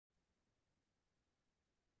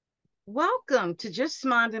Welcome to Just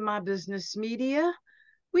Minding My Business Media.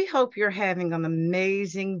 We hope you're having an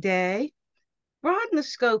amazing day. Broaden the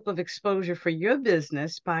scope of exposure for your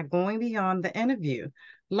business by going beyond the interview.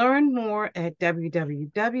 Learn more at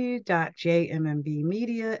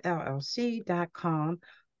www.jmmbmediallc.com,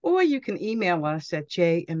 or you can email us at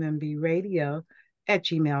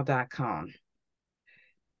jmmbradio@gmail.com.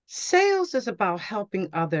 Sales is about helping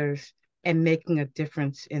others and making a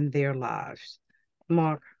difference in their lives.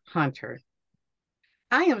 Mark Hunter.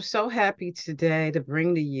 I am so happy today to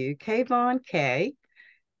bring to you Kayvon Kay,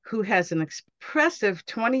 who has an impressive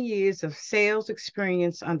 20 years of sales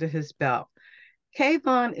experience under his belt.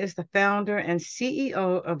 Kayvon is the founder and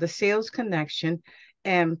CEO of the Sales Connection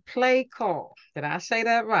and PlaiCall. Did I say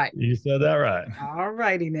that right? You said that right. All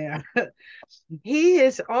righty now. He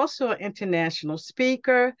is also an international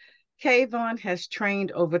speaker. Kayvon has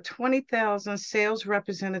trained over 20,000 sales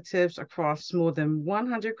representatives across more than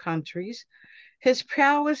 100 countries. His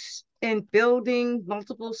prowess in building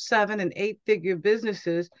multiple 7- and 8-figure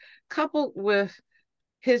businesses, coupled with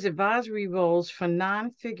his advisory roles for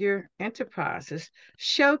 9-figure enterprises,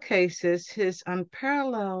 showcases his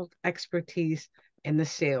unparalleled expertise in the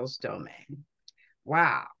sales domain.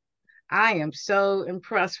 Wow. I am so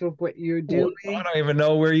impressed with what you're doing. I don't even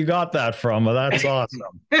know where you got that from, but that's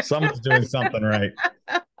awesome. Someone's doing something right.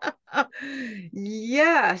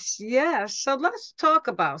 Yes. So let's talk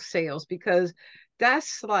about sales, because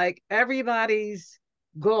that's like everybody's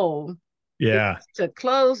goal. Yeah. To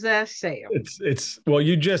close that sale.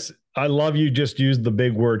 I love you just used the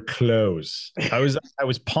big word close. I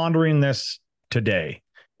was pondering this today,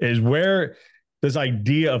 is where this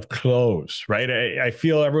idea of close, right? I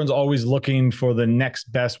feel everyone's always looking for the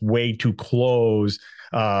next best way to close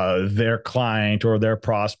their client or their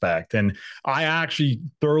prospect. And I actually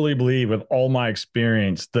thoroughly believe, with all my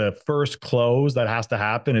experience, the first close that has to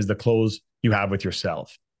happen is the close you have with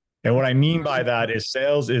yourself. And what I mean by that is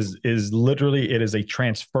sales is literally, it is a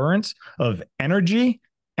transference of energy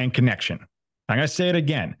and connection. I'm going to say it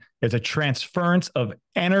again. It's a transference of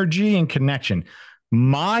energy and connection.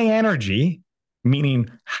 My energy, meaning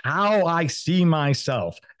how I see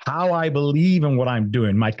myself, how I believe in what I'm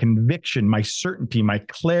doing, my conviction, my certainty, my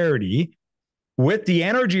clarity, with the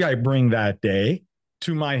energy I bring that day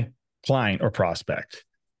to my client or prospect.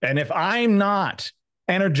 And if I'm not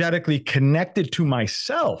energetically connected to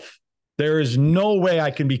myself, there is no way I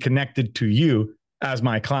can be connected to you as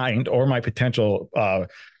my client or my potential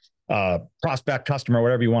prospect, customer,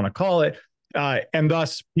 whatever you want to call it. And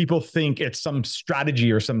thus people think it's some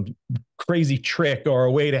strategy or some crazy trick or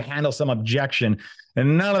a way to handle some objection.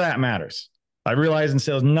 And none of that matters. I realize in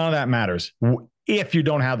sales, none of that matters if you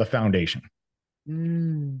don't have the foundation.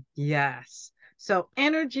 Yes. So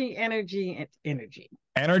energy. Energy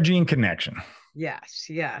and connection.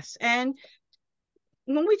 Yes. And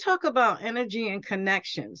when we talk about energy and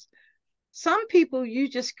connections, some people you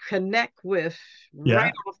just connect with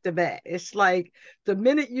right off the bat. It's like the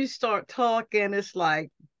minute you start talking, it's like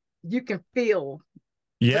you can feel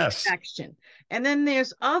the connection. And then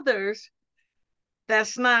there's others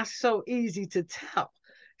that's not so easy to tell.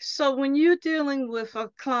 So when you're dealing with a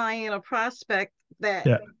client or prospect that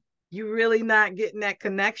you're really not getting that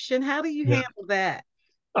connection, how do you handle that?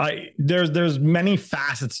 There's many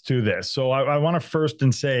facets to this. So I want to first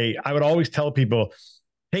and say, I would always tell people,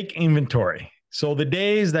 take inventory. So the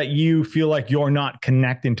days that you feel like you're not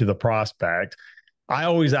connecting to the prospect, I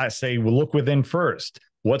always say, well, look within first.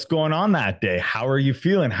 What's going on that day? How are you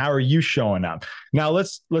feeling? How are you showing up? Now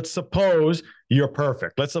let's suppose you're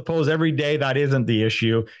perfect. Let's suppose every day that isn't the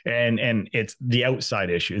issue and it's the outside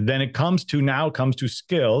issue. Then it comes to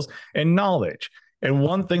skills and knowledge. And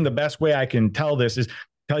one thing, the best way I can tell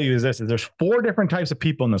you is there's 4 different types of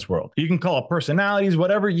people in this world. You can call it personalities,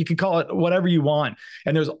 whatever, you can call it whatever you want.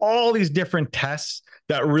 And there's all these different tests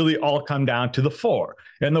that really all come down to the 4.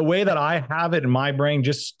 And the way that I have it in my brain,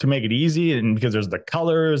 just to make it easy, and because there's the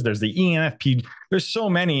colors, there's the ENFP, there's so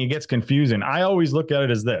many, it gets confusing. I always look at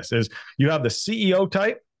it as this, is you have the CEO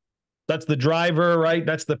type. That's the driver, right?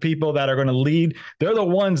 That's the people that are going to lead. They're the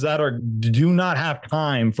ones that do not have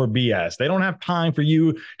time for BS. They don't have time for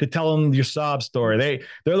you to tell them your sob story.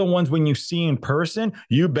 They're the ones, when you see in person,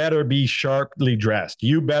 you better be sharply dressed.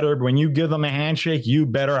 You better, when you give them a handshake, you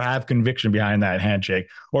better have conviction behind that handshake,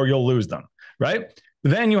 or you'll lose them, right?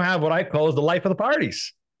 Then you have what I call is the life of the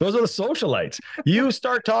parties. Those are the socialites. You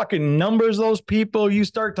start talking numbers, those people, you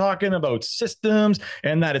start talking about systems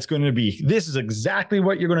and that it's going to be, this is exactly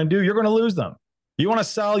what you're going to do. You're going to lose them. You want to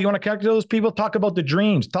sell, you want to connect to those people, talk about the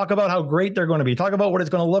dreams, talk about how great they're going to be, talk about what it's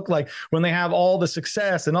going to look like when they have all the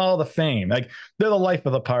success and all the fame. Like, they're the life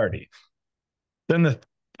of the party. Then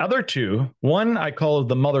other two, one I call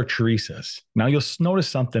the Mother Teresa's. Now you'll notice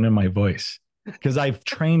something in my voice because I've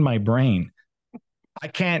trained my brain. I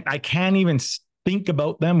can't even think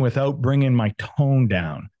about them without bringing my tone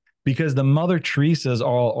down, because the Mother Teresa's are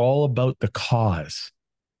all about the cause.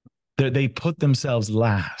 They put themselves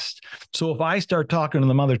last. So if I start talking to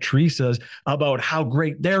the Mother Teresa's about how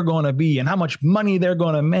great they're going to be and how much money they're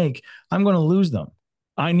going to make, I'm going to lose them.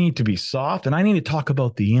 I need to be soft, and I need to talk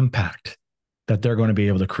about the impact that they're going to be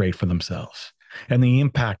able to create for themselves, and the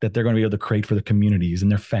impact that they're going to be able to create for the communities and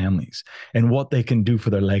their families, and what they can do for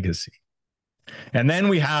their legacy. And then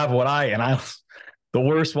we have the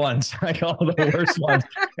worst ones. I call the worst ones.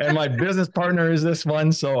 And my business partner is this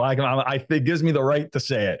one. So it gives me the right to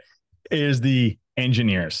say it, is the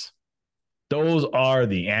engineers. Those are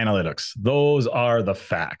the analytics. Those are the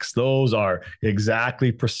facts. Those are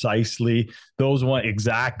exactly precisely.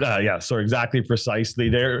 Exactly precisely.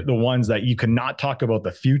 They're the ones that you cannot talk about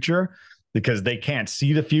the future, because they can't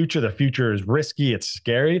see the future. The future is risky. It's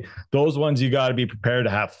scary. Those ones, you got to be prepared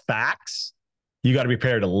to have facts. You got to be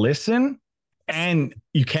prepared to listen, and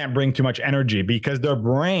you can't bring too much energy, because their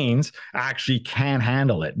brains actually can't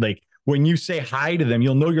handle it. Like when you say hi to them,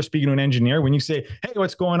 you'll know you're speaking to an engineer. When you say, hey,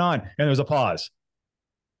 what's going on? And there's a pause.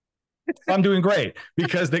 I'm doing great,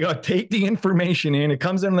 because they got to take the information in. It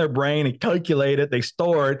comes in their brain, they calculate it, they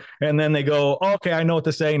store it, and then they go, okay, I know what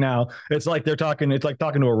to say now. It's like talking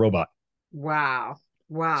to a robot. Wow.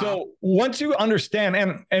 So once you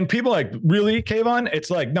understand, and people like, really, Kayvon? It's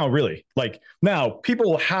like, no, really. Like, now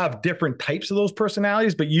people will have different types of those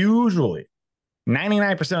personalities, but usually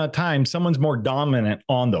 99% of the time, someone's more dominant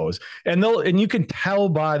on those. And you can tell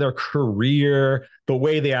by their career, the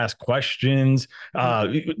way they ask questions,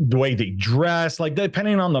 the way they dress, like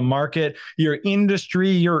depending on the market, your industry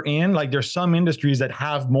you're in. Like there's some industries that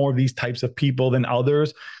have more of these types of people than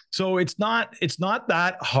others. So it's not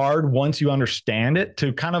that hard once you understand it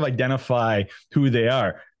to kind of identify who they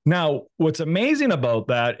are. Now, what's amazing about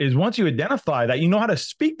that is once you identify that, you know how to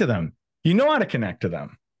speak to them, you know how to connect to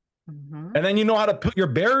them. Mm-hmm. And then you know how to put your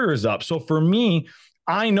barriers up. So for me,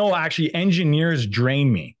 I know actually engineers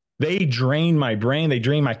drain me. They drain my brain. They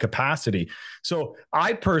drain my capacity. So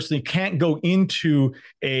I personally can't go into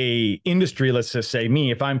a industry, let's just say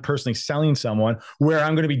me, if I'm personally selling someone, where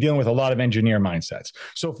I'm going to be dealing with a lot of engineer mindsets.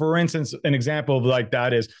 So for instance, an example of like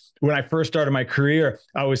that is when I first started my career,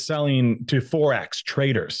 I was selling to Forex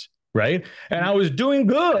traders, right? And I was doing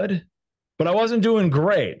good, but I wasn't doing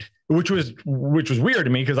great, which was weird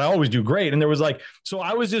to me, because I always do great. And there was so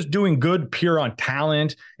I was just doing good pure on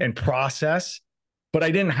talent and process, but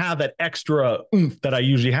I didn't have that extra oomph that I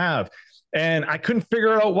usually have. And I couldn't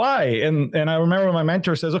figure out why. And I remember my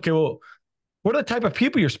mentor says, okay, well, what are the type of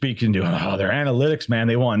people you're speaking to? Oh, they're analytics, man.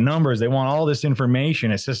 They want numbers. They want all this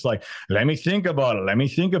information. It's just like, let me think about it. Let me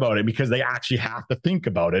think about it, because they actually have to think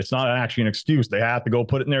about it. It's not actually an excuse. They have to go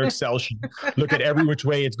put it in their Excel sheet, look at every which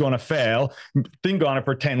way it's going to fail, think on it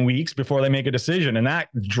for 10 weeks before they make a decision. And that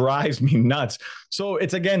drives me nuts. So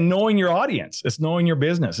it's, again, knowing your audience. It's knowing your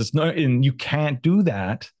business. And you can't do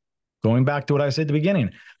that. Going back to what I said at the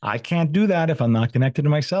beginning, I can't do that if I'm not connected to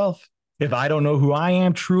myself. If I don't know who I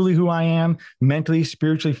am, truly who I am, mentally,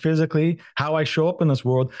 spiritually, physically, how I show up in this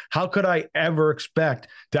world, how could I ever expect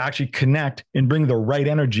to actually connect and bring the right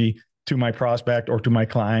energy to my prospect or to my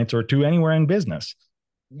clients or to anywhere in business?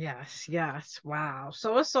 Yes. Wow.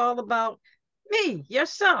 So it's all about me,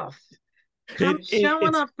 yourself,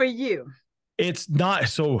 showing up for you. It's not.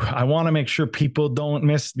 So I want to make sure people don't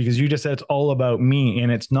miss, because you just said it's all about me,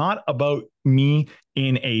 and it's not about me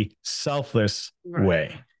in a selfless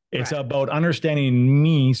way. It's about understanding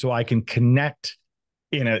me so I can connect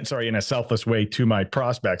in a selfless way to my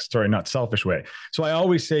prospects. Sorry, not selfish way. So I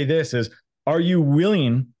always say this is, are you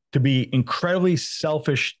willing to be incredibly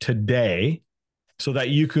selfish today so that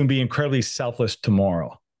you can be incredibly selfless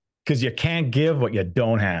tomorrow? Because you can't give what you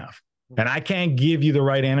don't have. And I can't give you the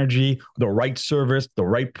right energy, the right service, the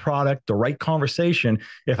right product, the right conversation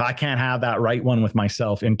if I can't have that right one with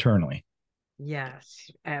myself internally.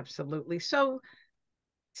 Yes, absolutely. So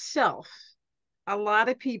a lot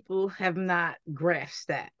of people have not grasped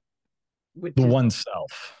that. The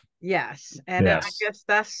oneself. Yes. And I guess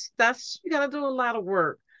that's you got to do a lot of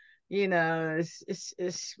work.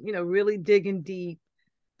 It's really digging deep,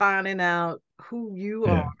 finding out who you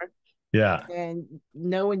are. Yeah. And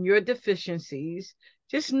knowing your deficiencies,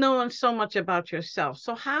 just knowing so much about yourself.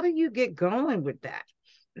 So how do you get going with that?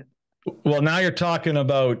 Well, now you're talking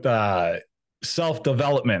about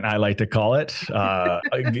self-development, I like to call it. I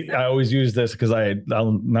always use this because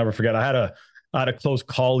I'll never forget. I had a close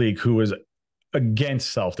colleague who was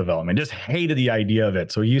against self-development, just hated the idea of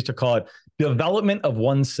it. So he used to call it development of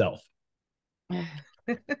oneself.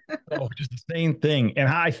 Oh, just the same thing. And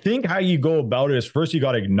I think how you go about it is first you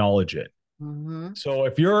got to acknowledge it. Mm-hmm. So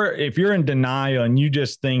if you're in denial and you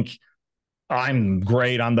just think I'm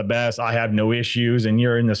great, I'm the best, I have no issues, and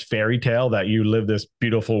you're in this fairy tale that you live this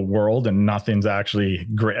beautiful world and nothing's actually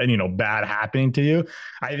great, bad happening to you,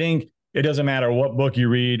 I think it doesn't matter what book you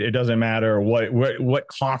read, it doesn't matter what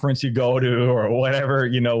conference you go to or whatever,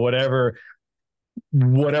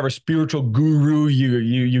 whatever spiritual guru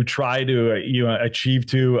you try to achieve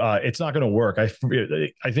to, it's not going to work. I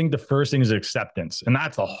think the first thing is acceptance, and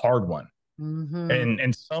that's a hard one. Mm-hmm.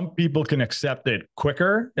 And some people can accept it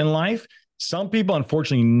quicker in life. Some people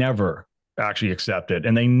unfortunately never actually accept it,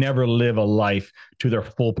 and they never live a life to their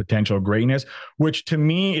full potential greatness, which to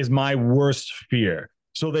me is my worst fear.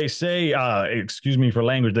 So they say, excuse me for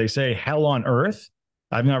language, they say hell on earth.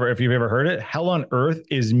 If you've ever heard it, hell on earth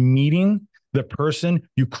is meeting the person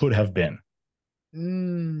you could have been.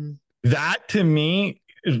 That to me,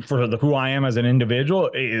 for who I am as an individual,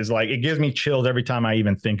 is like, it gives me chills every time I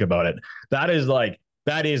even think about it. That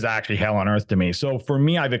is actually hell on earth to me. So for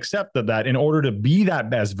me, I've accepted that in order to be that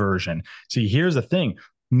best version. See, here's the thing.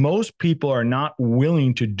 Most people are not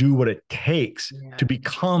willing to do what it takes to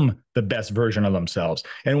become the best version of themselves.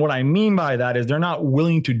 And what I mean by that is they're not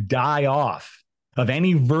willing to die off of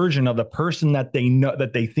any version of the person that they know,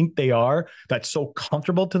 that they think they are, that's so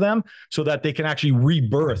comfortable to them, so that they can actually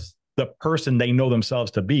rebirth the person they know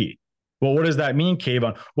themselves to be. Well, what does that mean,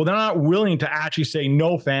 Kayvon? Well, they're not willing to actually say,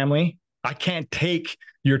 no, family, I can't take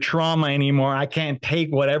your trauma anymore. I can't take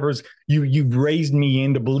whatever's you've raised me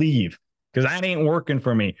in to believe, because that ain't working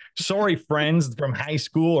for me. Sorry, friends from high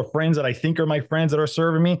school or friends that I think are my friends that are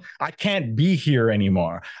serving me. I can't be here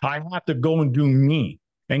anymore. I have to go and do me.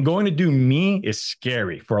 And going to do me is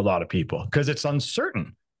scary for a lot of people because it's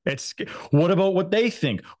uncertain. It's what about what they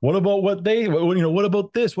think? What about what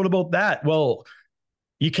about this? What about that? Well,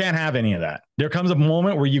 you can't have any of that. There comes a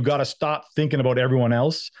moment where you got to stop thinking about everyone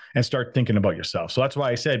else and start thinking about yourself. So that's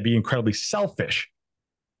why I said be incredibly selfish.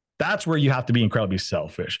 That's where you have to be incredibly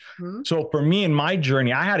selfish. Mm-hmm. So for me in my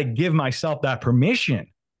journey, I had to give myself that permission,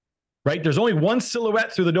 right? There's only one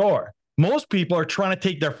silhouette through the door. Most people are trying to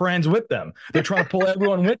take their friends with them. They're trying to pull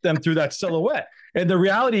everyone with them through that silhouette. And the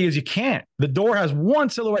reality is you can't. The door has one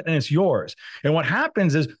silhouette and it's yours. And what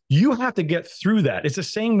happens is you have to get through that. It's the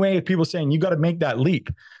same way as people saying you got to make that leap.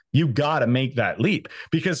 You got to make that leap,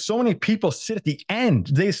 because so many people sit at the end.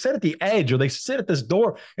 They sit at the edge, or they sit at this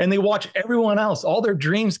door and they watch everyone else, all their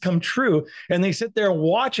dreams come true. And they sit there and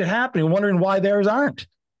watch it happen and wondering why theirs aren't.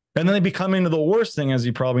 And then they become into the worst thing, as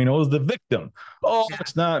you probably know, is the victim. Oh,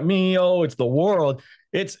 it's not me. Oh, it's the world.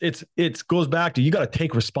 It goes back to, you got to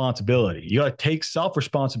take responsibility. You got to take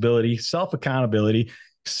self-responsibility, self-accountability,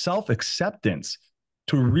 self-acceptance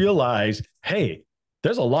to realize, hey,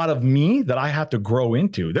 there's a lot of me that I have to grow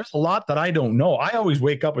into. There's a lot that I don't know. I always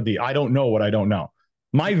wake up with I don't know what I don't know.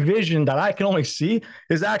 My vision that I can only see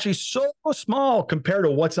is actually so small compared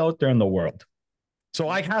to what's out there in the world. So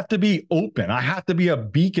I have to be open. I have to be a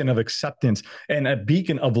beacon of acceptance and a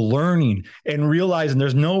beacon of learning, and realizing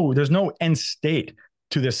there's no end state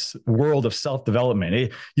to this world of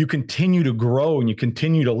self-development. You continue to grow and you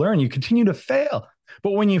continue to learn, you continue to fail.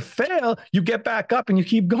 But when you fail, you get back up and you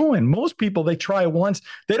keep going. Most people, they try once,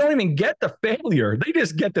 they don't even get the failure. They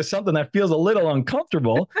just get to something that feels a little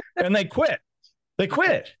uncomfortable and they quit. They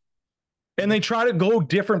quit. And they try to go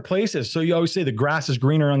different places. So you always say the grass is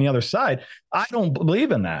greener on the other side. I don't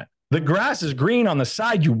believe in that. The grass is green on the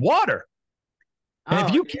side you water. And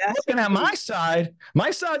if you keep looking at my side's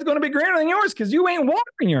going to be greener than yours because you ain't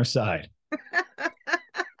watering your side.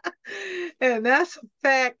 And that's a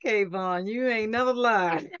fact, Kayvon. You ain't never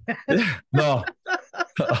lied. No.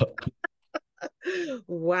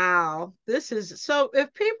 Wow. So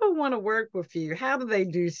if people want to work with you, how do they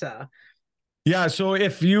do so? Yeah. So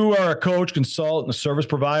if you are a coach, consultant, a service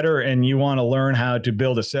provider, and you want to learn how to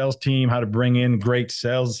build a sales team, how to bring in great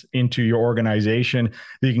sales into your organization,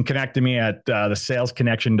 you can connect to me at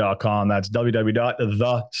thesalesconnection.com. That's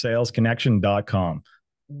www.thesalesconnection.com.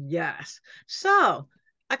 Yes. So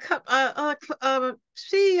a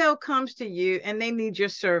CEO comes to you and they need your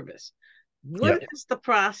service. What is the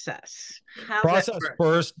process? Process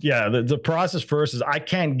first. Yeah. The process first is I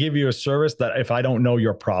can't give you a service that if I don't know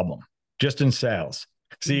your problem. Just in sales.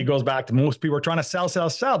 See, it goes back to most people are trying to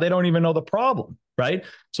sell. They don't even know the problem, right?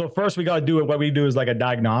 So first we got to do it. What we do is like a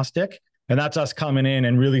diagnostic. And that's us coming in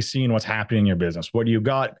and really seeing what's happening in your business. What do you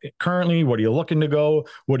got currently? What are you looking to go?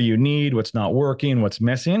 What do you need? What's not working? What's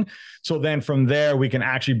missing? So then from there, we can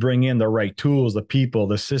actually bring in the right tools, the people,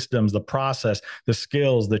 the systems, the process, the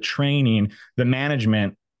skills, the training, the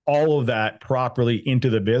management, all of that properly into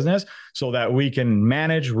the business so that we can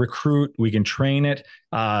manage, recruit, we can train it,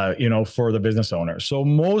 for the business owner. So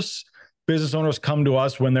most business owners come to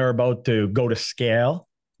us when they're about to go to scale,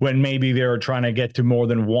 when maybe they're trying to get to more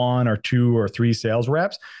than 1 or 2 or 3 sales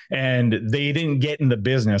reps, and they didn't get in the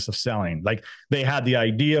business of selling. Like they had the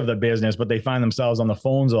idea of the business, but they find themselves on the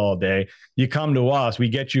phones all day. You come to us, we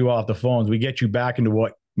get you off the phones, we get you back into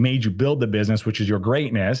what made you build the business, which is your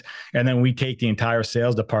greatness. And then we take the entire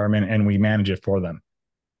sales department and we manage it for them.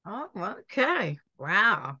 Oh, okay.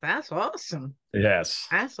 Wow. That's awesome. Yes.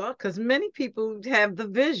 That's all. Because many people have the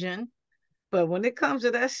vision, but when it comes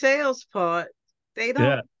to that sales part, they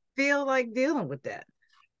don't feel like dealing with that.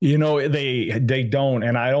 They don't,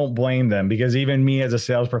 and I don't blame them, because even me as a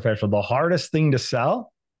sales professional, the hardest thing to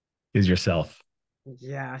sell is yourself.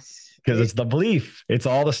 Yes. Because it's the belief. It's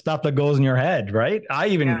all the stuff that goes in your head, right?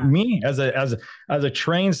 Me as a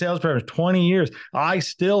trained salesperson, 20 years, I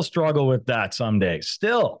still struggle with that some days.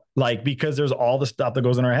 Still, because there's all the stuff that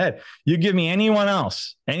goes in our head. You give me anyone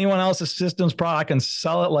else's systems product, I can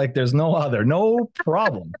sell it like there's no other, no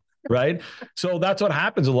problem. Right. So that's what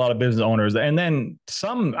happens to a lot of business owners. And then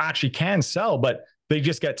some actually can sell, but they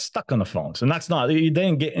just get stuck on the phones. And they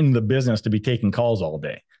didn't get in the business to be taking calls all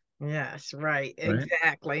day. Yes, right.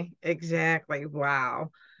 Exactly.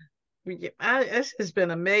 Wow. This has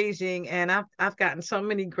been amazing. And I've gotten so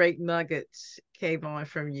many great nuggets, Kayvon,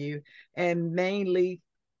 from you. And mainly,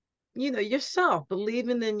 yourself,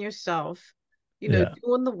 believing in yourself,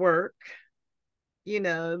 doing the work,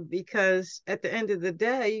 because at the end of the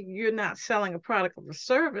day, you're not selling a product or a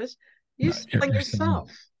service, you're selling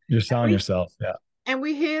yourself. You're selling yourself. Yeah. And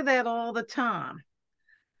we hear that all the time.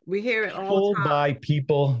 We hear it all People the time. buy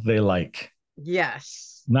people they like.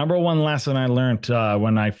 Yes. Number one lesson I learned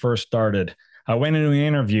when I first started. I went into an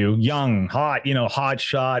interview, young, hot, hot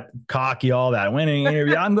shot, cocky, all that. I went in an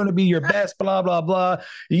interview. I'm going to be your best, blah, blah, blah.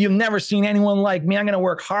 You've never seen anyone like me. I'm going to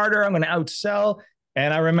work harder. I'm going to outsell.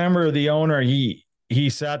 And I remember the owner, he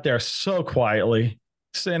sat there so quietly.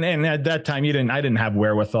 And at that time, I didn't have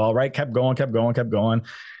wherewithal, right? Kept going.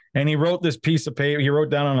 And he wrote this piece of paper. He wrote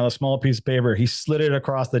down on a small piece of paper. He slid it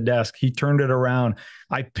across the desk. He turned it around.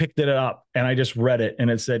 I picked it up and I just read it.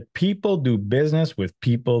 And it said, people do business with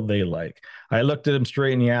people they like. I looked at him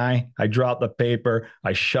straight in the eye. I dropped the paper.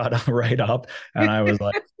 I shut right up. And I was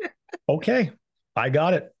like, okay, I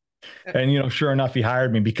got it. And, sure enough, he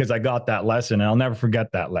hired me because I got that lesson. And I'll never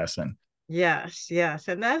forget that lesson. Yes.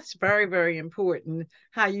 And that's very, very important,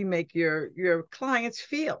 how you make your clients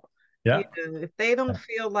feel. Yeah. If they don't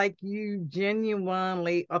feel like you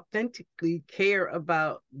genuinely, authentically care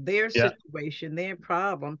about their situation, their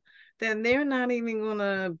problem, then they're not even going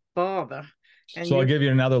to bother. And so I'll give you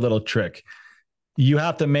another little trick. You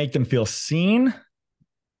have to make them feel seen,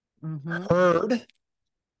 heard,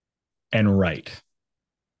 and right.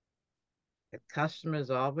 The customer's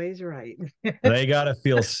always right. They got to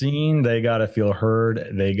feel seen. They got to feel heard.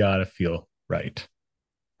 They got to feel right.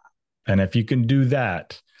 And if you can do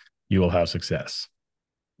that, you will have success.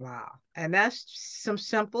 Wow. And that's some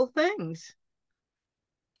simple things.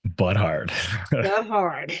 But hard. But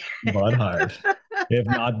hard. But hard. If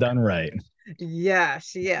not done right.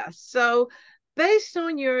 Yes. So based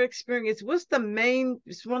on your experience, what's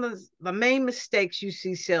one of the main mistakes you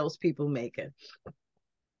see salespeople making?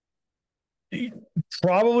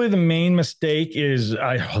 Probably the main mistake is,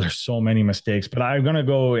 there's so many mistakes, but I'm going to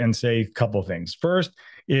go and say a couple of things. First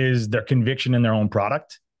is their conviction in their own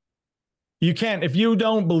product. You can't, if you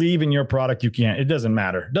don't believe in your product, you can't. It doesn't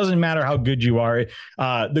matter. It doesn't matter how good you are.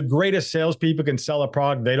 The greatest salespeople can sell a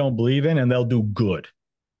product they don't believe in, and they'll do good.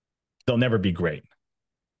 They'll never be great.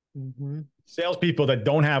 Salespeople that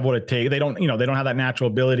don't have what it takes, they don't have that natural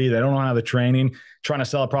ability. They don't have the training, trying to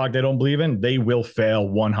sell a product they don't believe in, they will fail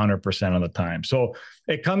 100% of the time. So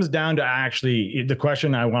it comes down to actually the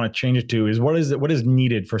question I want to change it to is what is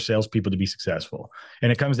needed for salespeople to be successful?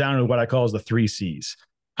 And it comes down to what I call as the 3 C's.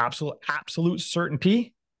 Absolute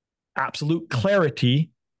certainty, absolute clarity,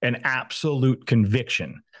 and absolute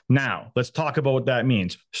conviction. Now, let's talk about what that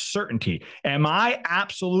means. Certainty. Am I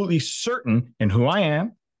absolutely certain in who I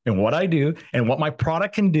am and what I do and what my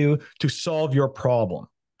product can do to solve your problem?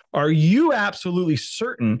 Are you absolutely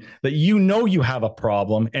certain that you have a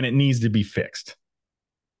problem and it needs to be fixed?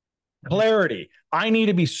 Clarity. I need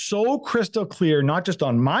to be so crystal clear, not just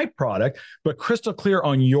on my product, but crystal clear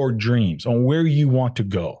on your dreams, on where you want to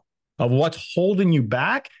go. of what's holding you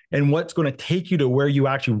back and what's going to take you to where you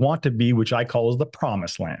actually want to be, which I call is the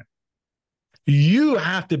promised land. You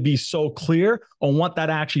have to be so clear on what that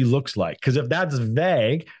actually looks like. Because if that's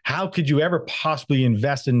vague, how could you ever possibly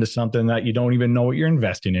invest into something that you don't even know what you're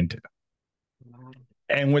investing into?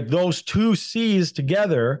 And with those two C's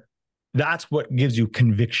together, that's what gives you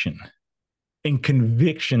conviction. And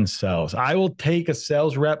conviction sells. I will take a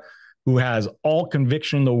sales rep who has all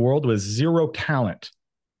conviction in the world with zero talent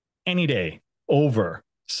any day over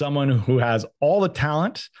someone who has all the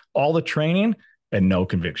talent, all the training, and no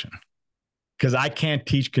conviction. Because I can't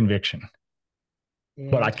teach conviction,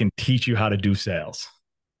 but I can teach you how to do sales.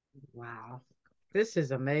 Wow. This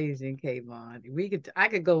is amazing, Kayvon. I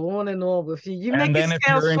could go on and on with you. You make and then it if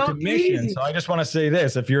sound you're in so commission, easy. so I just want to say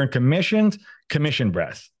this: if you're in commissions, commission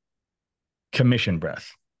breath.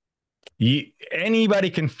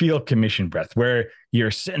 Anybody can feel commission breath, where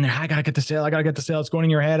you're sitting there, I gotta get the sale, it's going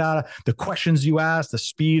in your head, out of the questions you ask, the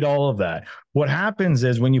speed, all of that. What happens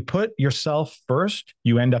is when you put yourself first,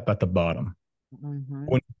 you end up at the bottom. Mm-hmm.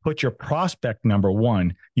 When you put your prospect number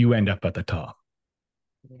one, you end up at the top.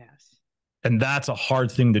 Yes. And that's a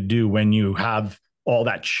hard thing to do when you have all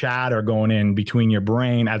that chatter going in between your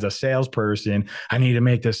brain as a salesperson. I need to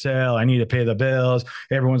make the sale. I need to pay the bills.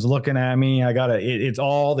 Everyone's looking at me. It's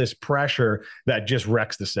all this pressure that just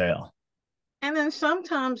wrecks the sale. And then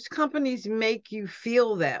sometimes companies make you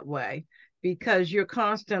feel that way because they're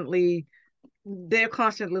constantly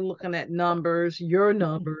looking at numbers, your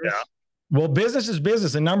numbers. Yeah. Well, business is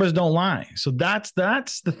business and numbers don't lie. So that's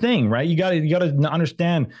the thing, right? You got to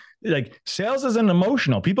understand, like, sales isn't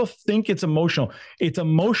emotional. People think it's emotional. It's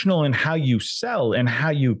emotional in how you sell and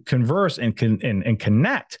how you converse and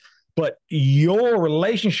connect. But your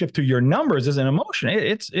relationship to your numbers isn't emotional.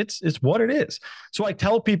 It's what it is. So I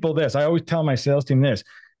tell people this. I always tell my sales team this: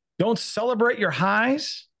 don't celebrate your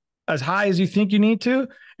highs as high as you think you need to,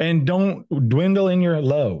 and don't dwindle in your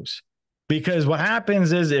lows. Because what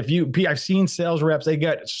happens is I've seen sales reps, they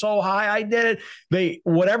get so high, I did it.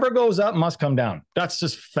 Whatever goes up must come down. That's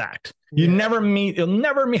just fact. You'll never meet, I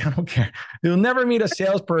don't care. You'll never meet a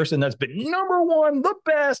salesperson that's been number one, the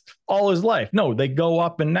best all his life. No, they go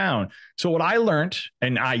up and down. So what I learned,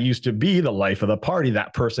 and I used to be the life of the party,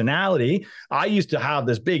 that personality, I used to have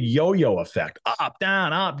this big yo-yo effect, up,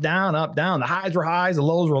 down, up, down, up, down. The highs were highs, the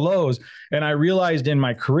lows were lows. And I realized in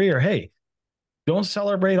my career, hey, don't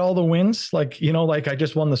celebrate all the wins, like I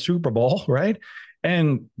just won the Super Bowl, right?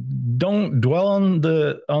 And don't dwell on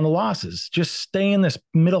the losses. Just stay in this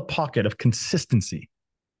middle pocket of consistency,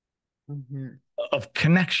 of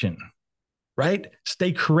connection, right?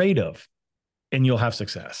 Stay creative, and you'll have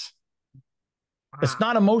success. It's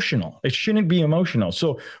not emotional. It shouldn't be emotional.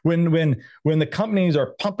 So when the companies are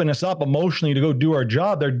pumping us up emotionally to go do our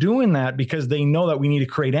job, they're doing that because they know that we need to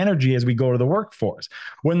create energy as we go to the workforce.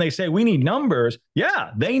 When they say we need numbers,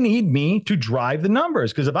 yeah, they need me to drive the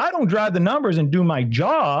numbers. Because if I don't drive the numbers and do my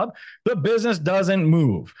job, the business doesn't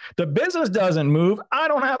move. The business doesn't move. I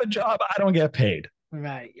don't have a job. I don't get paid.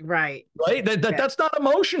 Right. That's not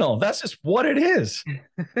emotional. That's just what it is.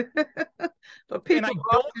 But people, and I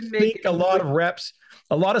don't think a lot of reps,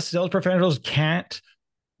 a lot of sales professionals can't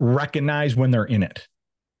recognize when they're in it.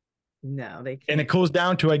 No, they can't. And it goes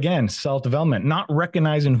down to, again, self-development, not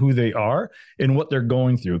recognizing who they are and what they're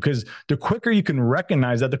going through. Because the quicker you can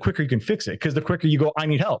recognize that, the quicker you can fix it. Because the quicker you go, I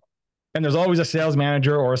need help. And there's always a sales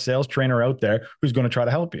manager or a sales trainer out there who's going to try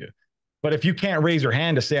to help you. But if you can't raise your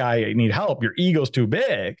hand to say, I need help, your ego's too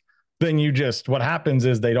big, then what happens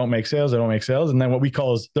is they don't make sales. And then what we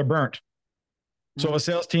call is they're burnt. So if a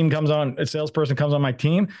salesperson comes on my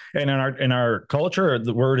team, and in our culture,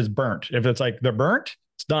 the word is burnt. If it's like they're burnt,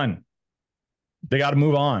 it's done. They got to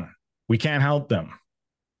move on. We can't help them.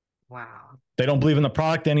 Wow. They don't believe in the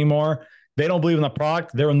product anymore. They don't believe in the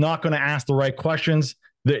product. They're not going to ask the right questions.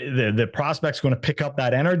 The prospect's going to pick up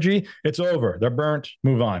that energy. It's over. They're burnt.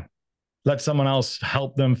 Move on. Let someone else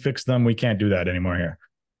help them, fix them. We can't do that anymore here.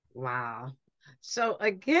 Wow. So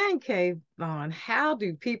again, Kayvon, how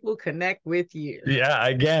do people connect with you? Yeah,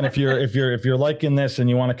 again, if you're liking this and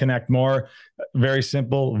you want to connect more, very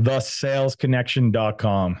simple,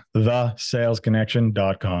 thesalesconnection.com.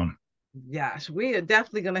 Thesalesconnection.com. Yes, we are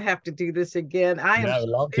definitely going to have to do this again. I am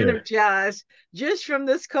energized just from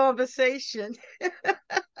this conversation.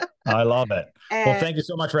 I love it. Well, thank you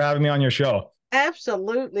so much for having me on your show.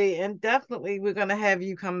 Absolutely. And definitely we're going to have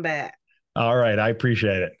you come back. All right. I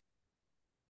appreciate it.